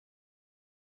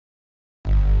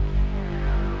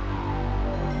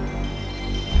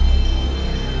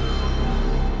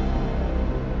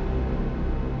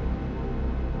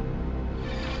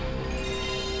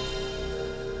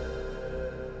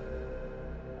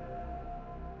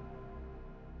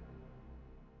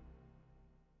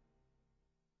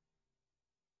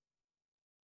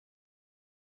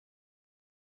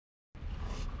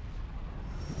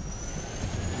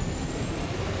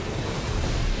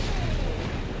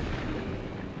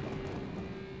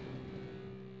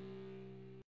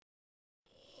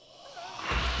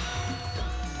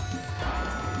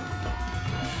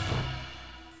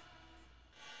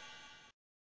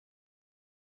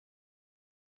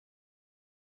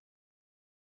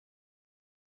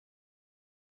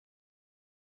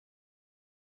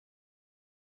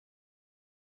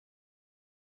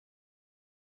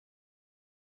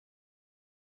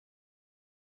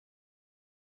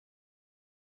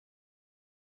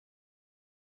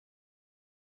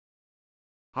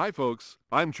Hi, folks.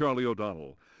 I'm Charlie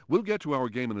O'Donnell. We'll get to our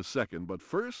game in a second, but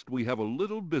first we have a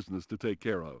little business to take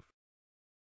care of.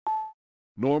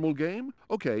 Normal game?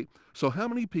 Okay, so how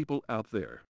many people out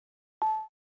there?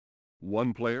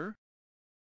 One player?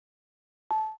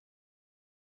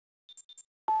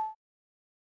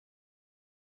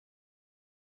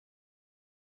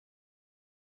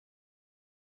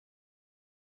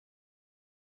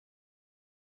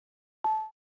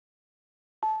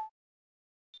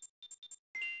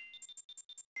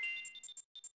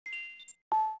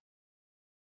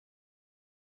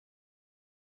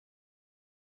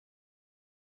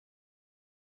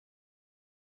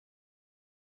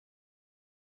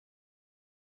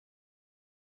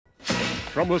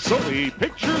 From the Sony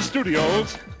Picture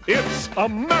Studios, it's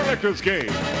America's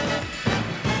Game.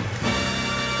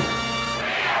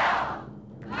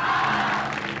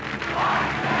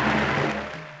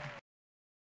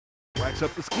 Wax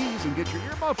up the skis and get your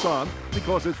earmuffs on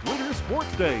because it's Winter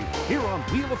Sports Day here on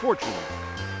Wheel of Fortune.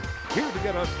 Here to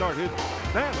get us started,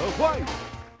 Vanna White.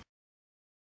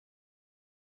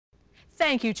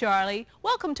 Thank you, Charlie.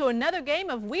 Welcome to another game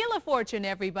of Wheel of Fortune,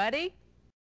 everybody.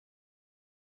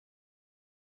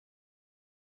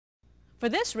 For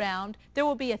this round, there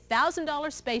will be a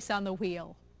 $1,000 space on the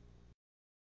wheel.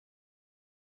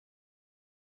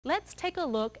 Let's take a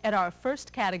look at our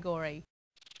first category.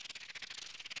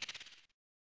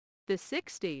 The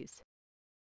 60s.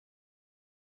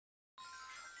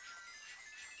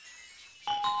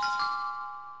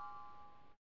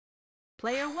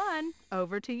 Player 1,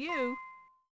 over to you.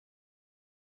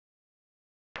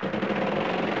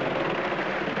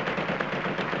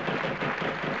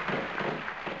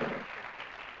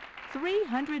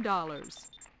 $300.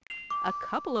 A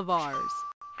couple of R's.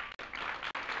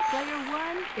 Player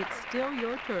 1, it's still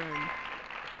your turn.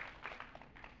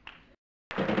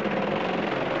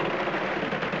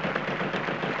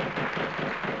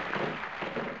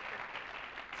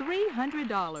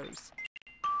 $300.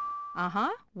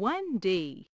 One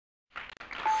D.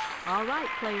 All right,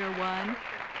 player 1.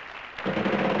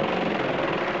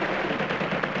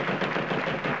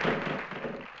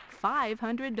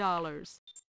 $500.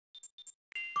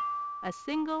 A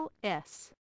single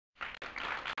S.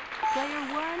 Player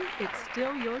 1, it's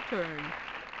still your turn.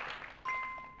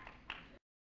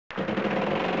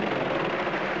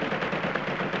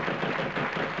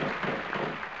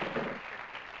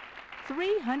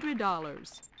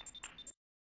 $300.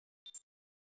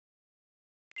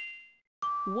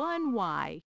 One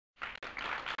Y.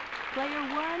 Player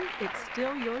 1, it's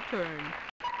still your turn.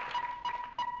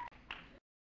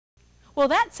 Well,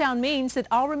 that sound means that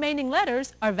all remaining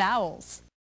letters are vowels.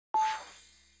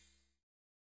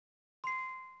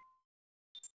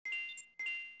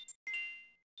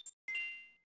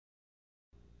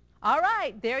 All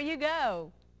right, there you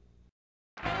go.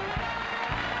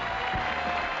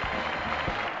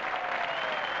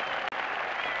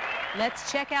 Let's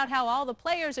check out how all the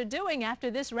players are doing after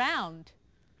this round.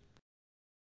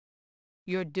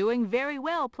 You're doing very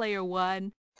well, player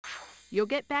 1. You'll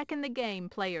get back in the game,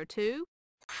 player 2.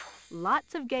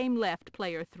 Lots of game left,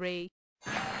 player 3.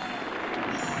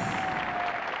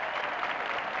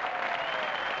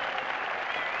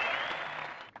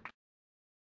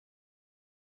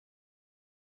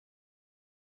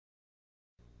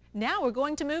 Now we're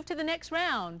going to move to the next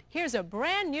round. Here's a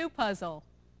brand new puzzle.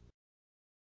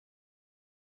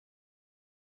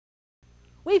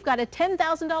 We've got a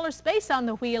 $10,000 space on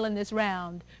the wheel in this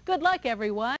round. Good luck,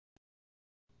 everyone.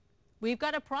 We've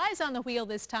got a prize on the wheel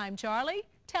this time, Charlie.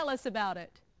 Tell us about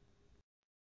it.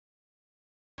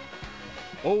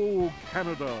 Oh,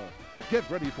 Canada! Get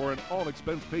ready for an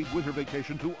all-expense-paid winter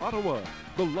vacation to Ottawa,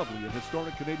 the lovely and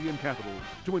historic Canadian capital,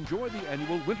 to enjoy the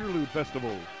annual Winterlude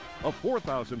Festival, a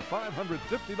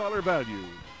 $4,550 value.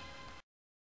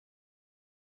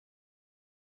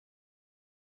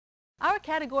 Our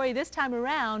category this time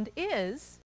around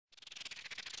is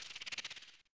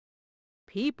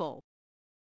people.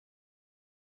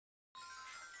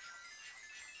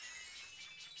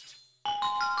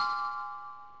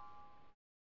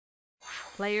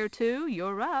 Player 2,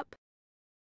 you're up.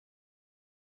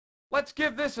 Let's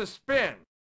give this a spin.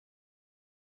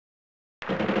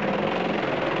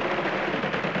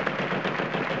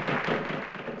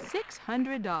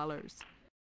 $600.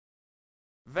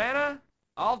 Vanna,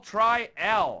 I'll try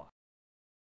L.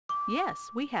 Yes,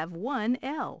 we have one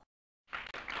L.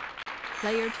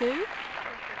 Player 2?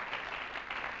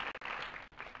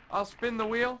 I'll spin the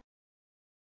wheel.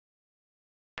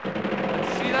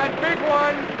 Let's see that big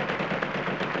one.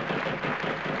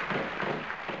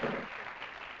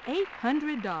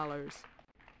 $800.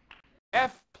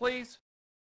 F, please.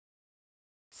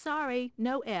 Sorry,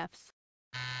 no Fs.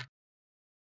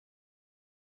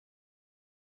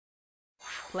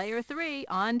 Player 3,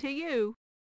 on to you.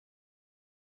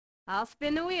 I'll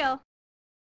spin the wheel.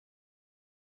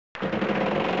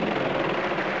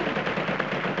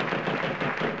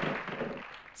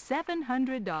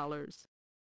 $700.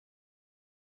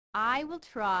 I will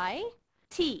try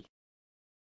T.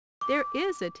 There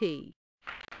is a T.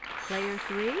 Player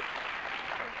 3,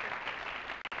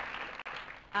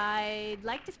 I'd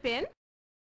like to spin.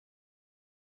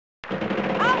 All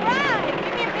right!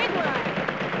 Give me a big one!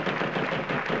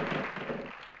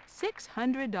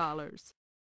 $600.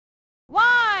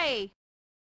 Why?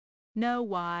 No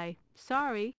Y.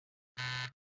 Sorry.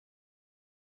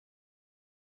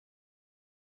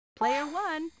 Player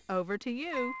 1, over to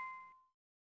you.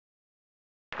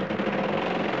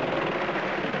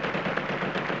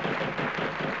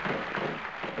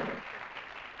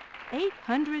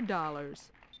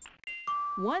 $800.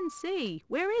 1C,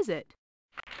 where is it?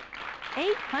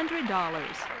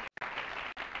 $800.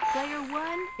 Player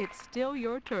 1, it's still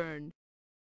your turn.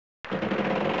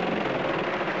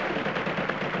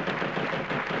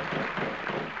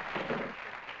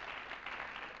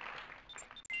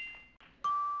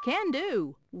 Can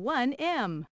do.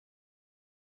 1M.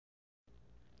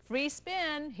 Free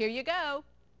spin. Here you go.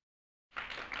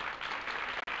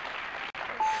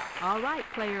 All right,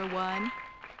 player 1.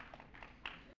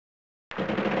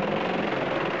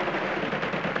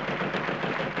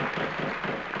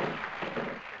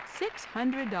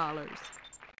 $600.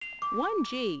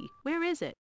 1G. Where is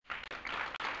it?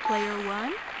 Player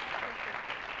 1.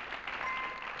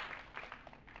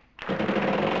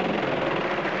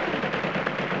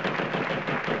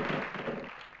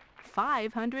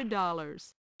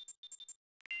 $500.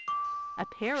 A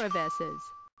pair of S's.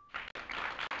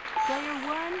 Player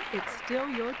 1, it's still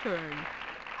your turn.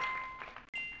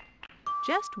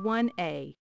 Just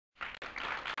 1A.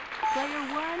 Player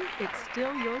 1, it's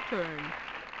still your turn.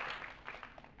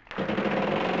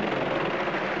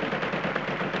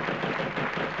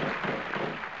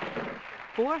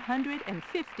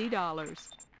 $450.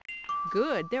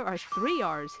 Good, there are 3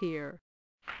 R's here.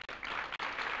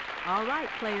 All right,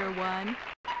 player 1.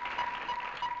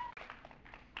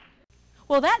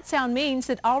 Well, that sound means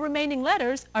that all remaining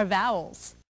letters are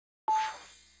vowels.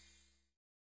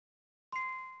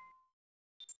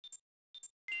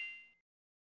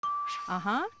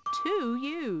 Uh-huh, 2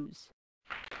 U's.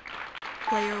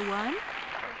 Player 1.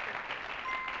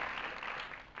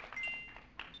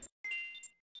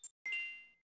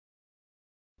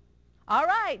 All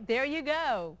right, there you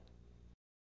go.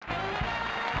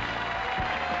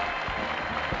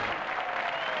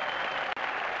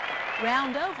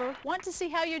 Round over. Want to see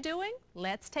how you're doing?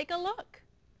 Let's take a look.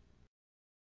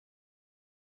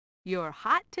 You're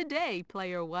hot today,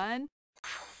 player 1.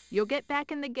 You'll get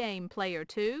back in the game, player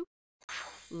 2.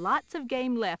 Lots of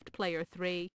game left, player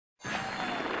 3.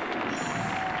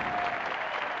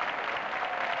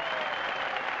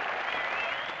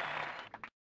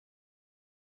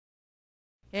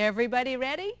 Everybody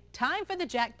ready? Time for the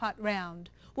jackpot round.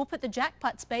 We'll put the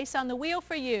jackpot space on the wheel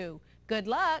for you. Good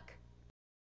luck.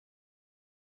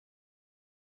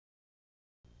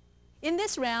 In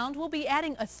this round, we'll be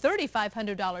adding a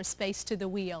 $3,500 space to the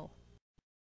wheel.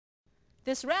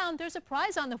 This round, there's a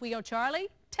prize on the wheel, Charlie.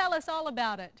 Tell us all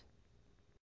about it.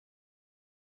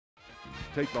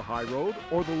 Take the high road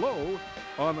or the low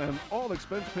on an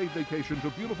all-expense-paid vacation to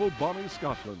beautiful Bonnie,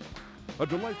 Scotland. A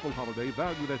delightful holiday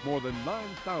valued at more than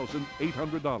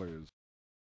 $9,800.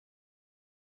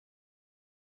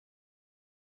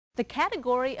 The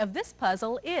category of this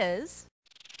puzzle is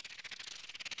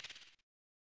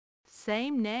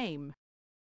same name.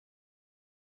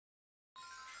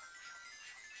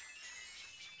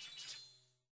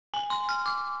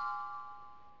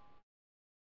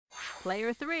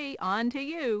 Player 3, on to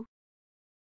you.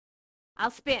 I'll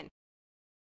spin.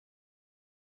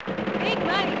 Big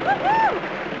money! Woohoo!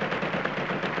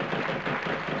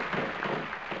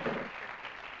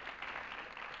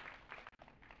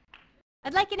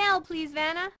 I'd like an L, please,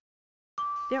 Vanna.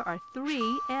 There are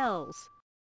 3 L's.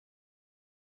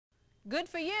 Good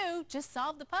for you. Just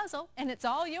solve the puzzle and it's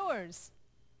all yours.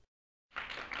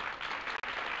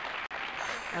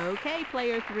 Okay,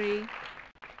 player 3.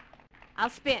 I'll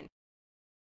spin.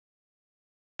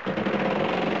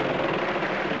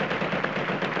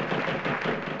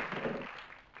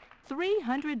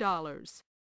 $300.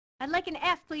 I'd like an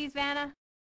F, please, Vanna.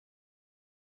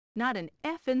 Not an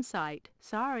F in sight.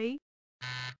 Sorry.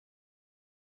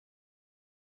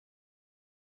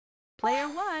 Player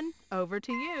 1, over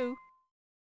to you.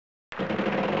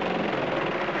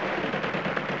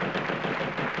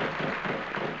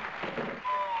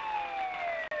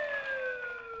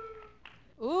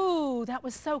 that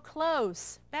was so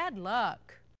close. Bad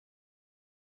luck.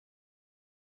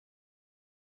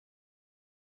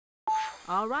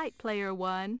 All right, player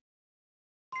one.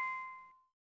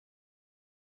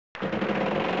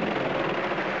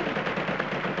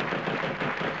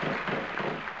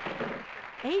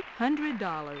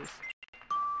 $800.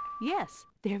 Yes,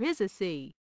 there is a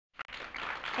C.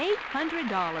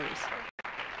 $800.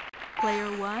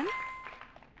 Player one.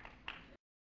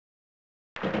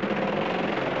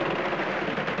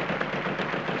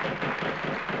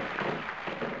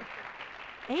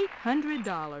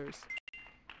 $800.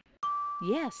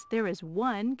 Yes, there is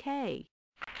one K.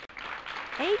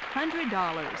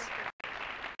 $800.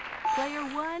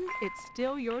 Player one, it's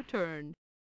still your turn.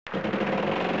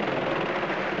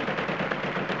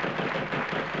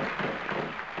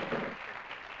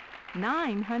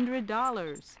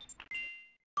 $900.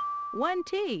 One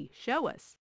T, show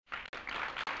us.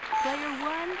 Player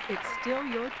one, it's still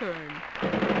your turn.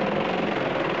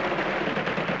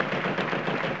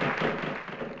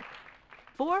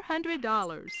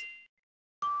 $400.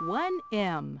 One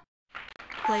M.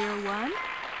 Player one.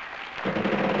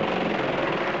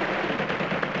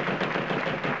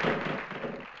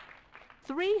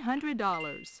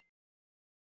 $300.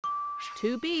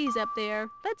 Two B's up there.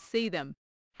 Let's see them.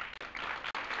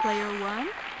 Player one.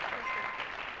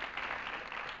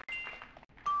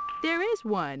 There is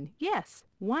one. Yes,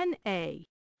 one A.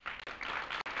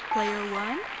 Player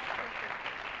one.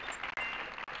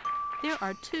 There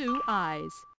are two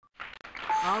I's.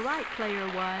 All right, player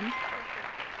one.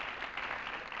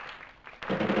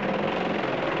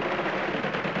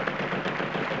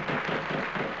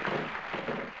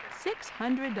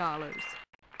 $600.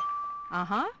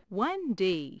 Uh-huh, one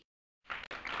D.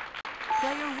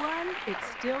 Player one, it's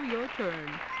still your turn.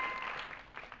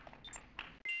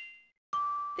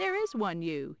 There is one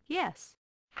U, yes.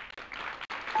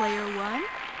 Player one.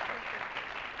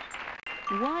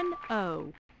 One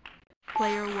O.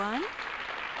 Player one.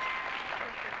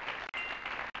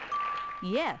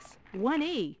 Yes, one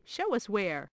E. Show us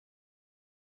where.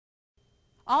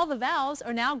 All the vowels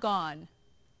are now gone.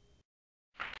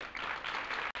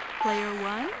 Player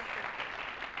one.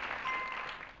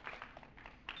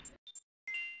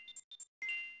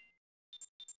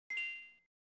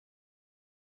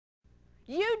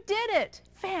 You did it!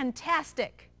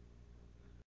 Fantastic!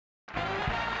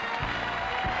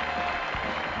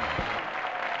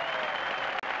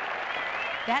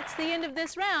 That's the end of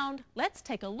this round. Let's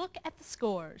take a look at the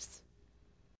scores.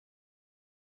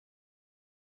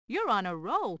 You're on a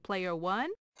roll, player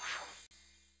one.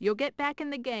 You'll get back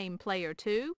in the game, player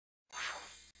two.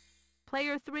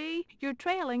 Player three, you're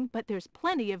trailing, but there's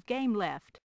plenty of game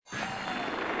left.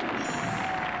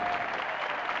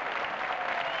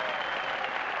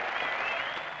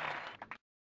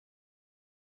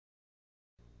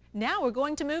 Now we're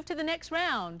going to move to the next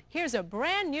round. Here's a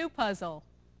brand new puzzle.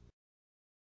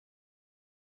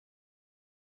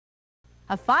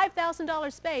 A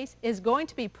 $5,000 space is going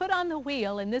to be put on the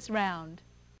wheel in this round.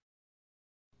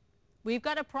 We've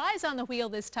got a prize on the wheel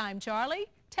this time, Charlie.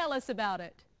 Tell us about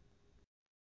it.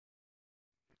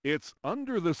 It's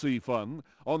under the sea fun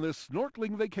on this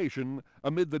snorkeling vacation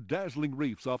amid the dazzling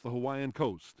reefs off the Hawaiian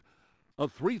coast. A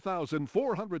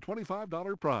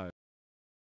 $3,425 prize.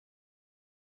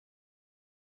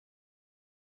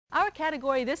 Our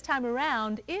category this time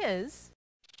around is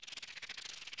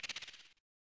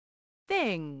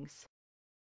Things.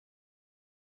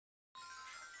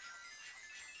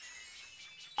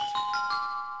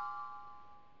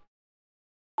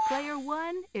 Player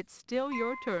one, it's still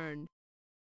your turn.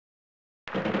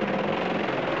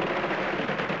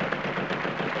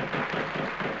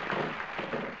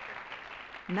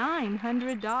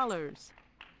 $900.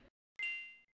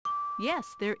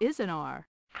 Yes, there is an R.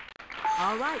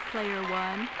 All right, player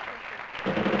one.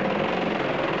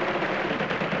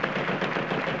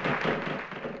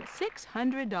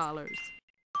 $600.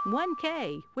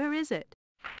 1K, where is it?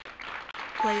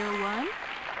 Player one.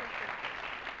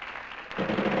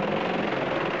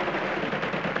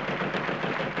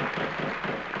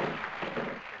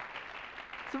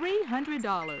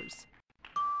 $300.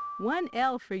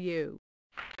 1L for you.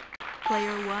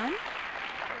 Player one.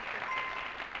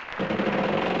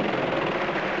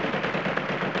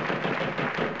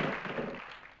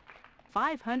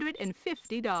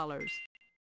 $550.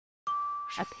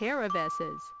 A pair of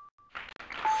S's.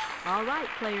 All right,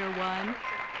 player one.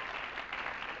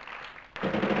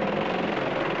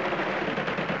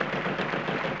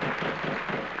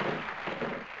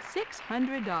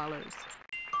 $600.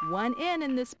 One N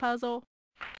in this puzzle.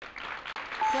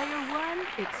 Player one,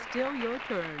 it's still your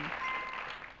turn.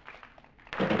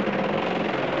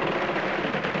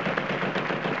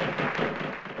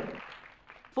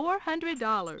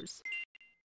 $400.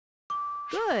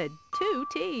 Good, 2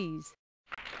 T's.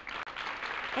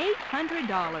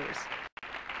 $800.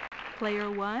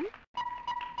 Player 1.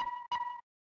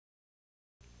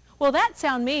 Well, that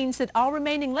sound means that all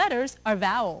remaining letters are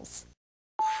vowels.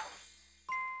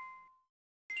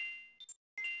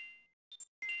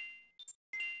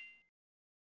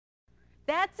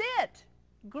 That's it!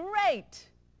 Great!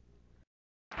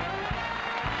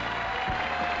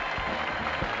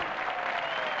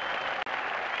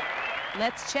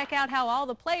 Let's check out how all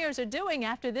the players are doing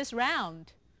after this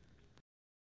round.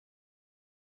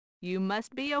 You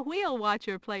must be a wheel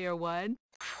watcher, Player 1.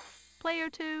 Player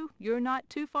 2, you're not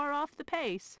too far off the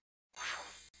pace.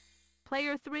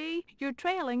 Player 3, you're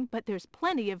trailing, but there's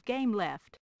plenty of game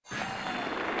left.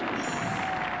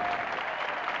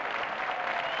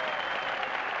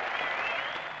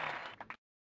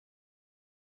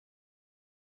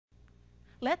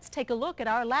 Let's take a look at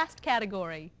our last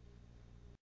category.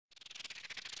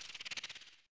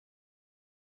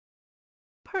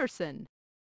 Person.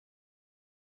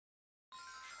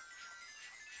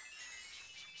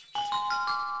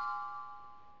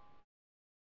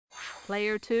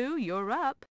 Player 2, you're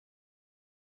up.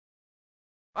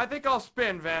 I think I'll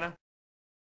spin, Vanna.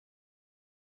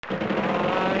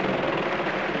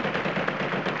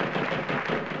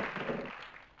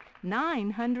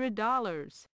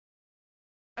 $900.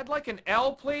 I'd like an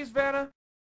L, please, Vanna.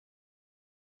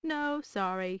 No,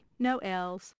 sorry, no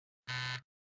L's.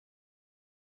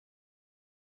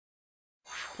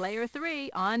 Player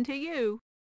 3, on to you.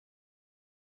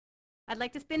 I'd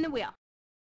like to spin the wheel.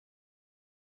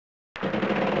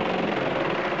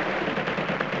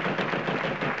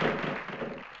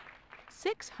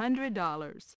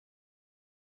 $600.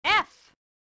 F.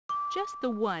 Just the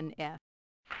one F.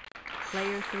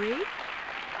 Player 3.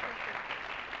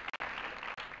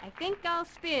 I think I'll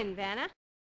spin, Vanna.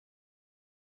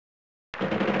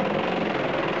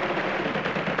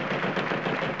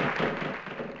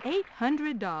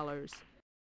 $800.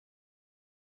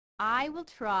 I will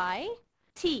try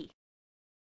T.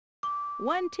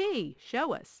 1 T,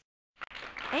 show us.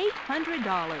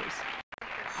 $800.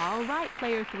 All right,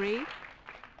 Player 3.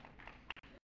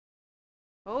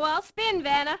 Oh, I'll spin,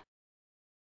 Vanna.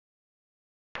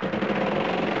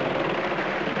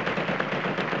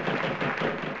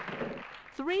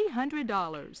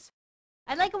 $300.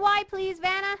 I'd like a Y, please,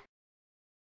 Vanna.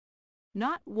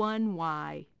 Not one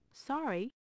Y.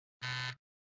 Sorry.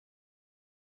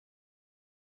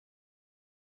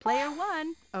 Player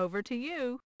 1, over to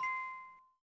you.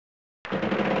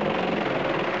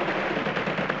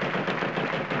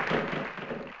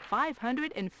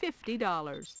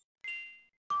 $550.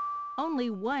 Only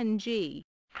 1 G.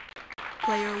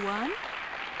 Player 1.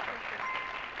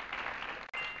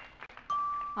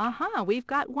 We've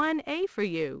got 1 A for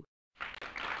you.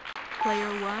 Player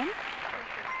 1.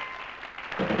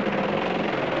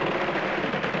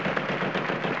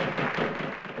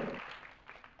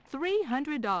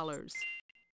 $300.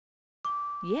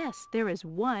 Yes, there is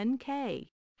 1 K.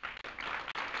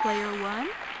 Player 1.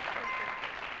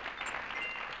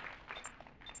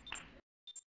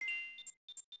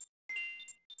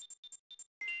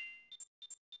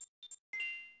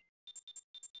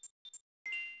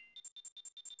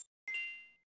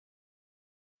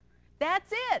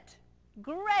 That's it!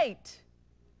 Great!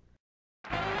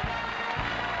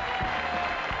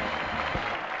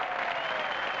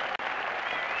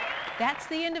 That's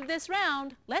the end of this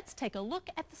round. Let's take a look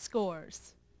at the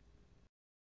scores.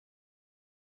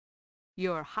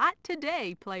 You're hot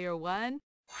today, Player 1.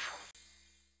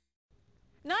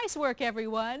 Nice work,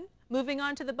 everyone. Moving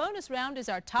on to the bonus round is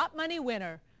our top money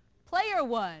winner, Player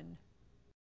 1.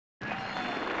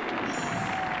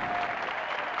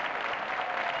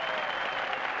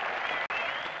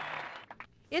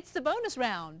 It's the bonus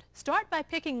round. Start by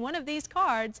picking one of these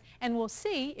cards and we'll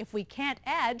see if we can't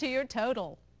add to your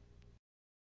total.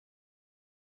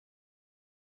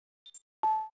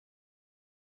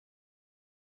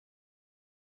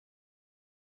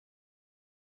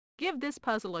 Give this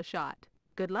puzzle a shot.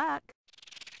 Good luck.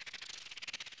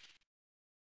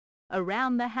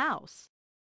 Around the house.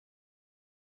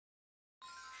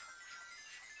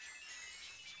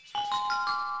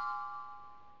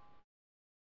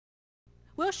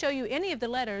 We'll show you any of the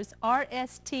letters R,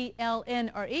 S, T, L,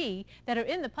 N, or E that are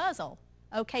in the puzzle.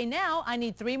 Okay, now I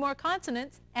need 3 more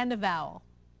consonants and a vowel.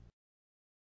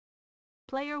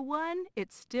 Player 1,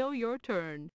 it's still your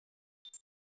turn.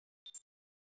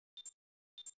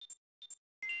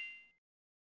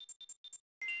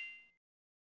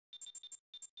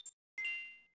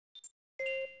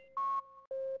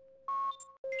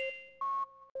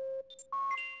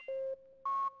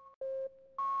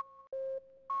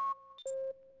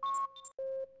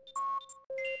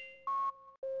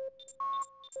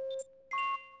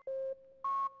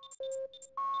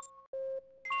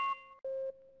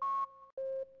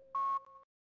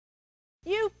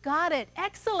 Got it.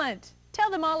 Excellent. Tell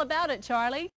them all about it,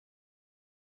 Charlie.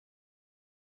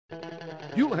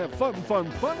 You'll have fun,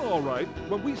 all right,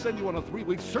 when we send you on a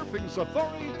 3-week surfing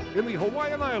safari in the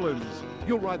Hawaiian Islands.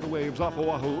 You'll ride the waves off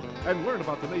Oahu and learn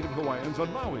about the native Hawaiians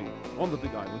on Maui. On the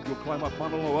Big Island, you'll climb up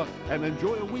Mauna Loa and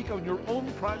enjoy a week on your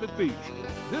own private beach.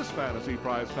 This fantasy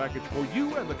prize package for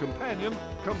you and the companion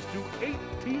comes to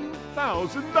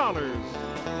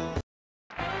 $18,000.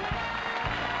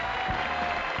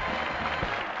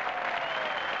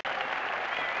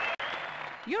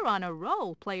 You're on a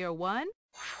roll, Player 1.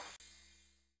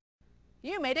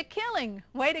 You made a killing.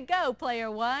 Way to go, Player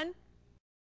 1.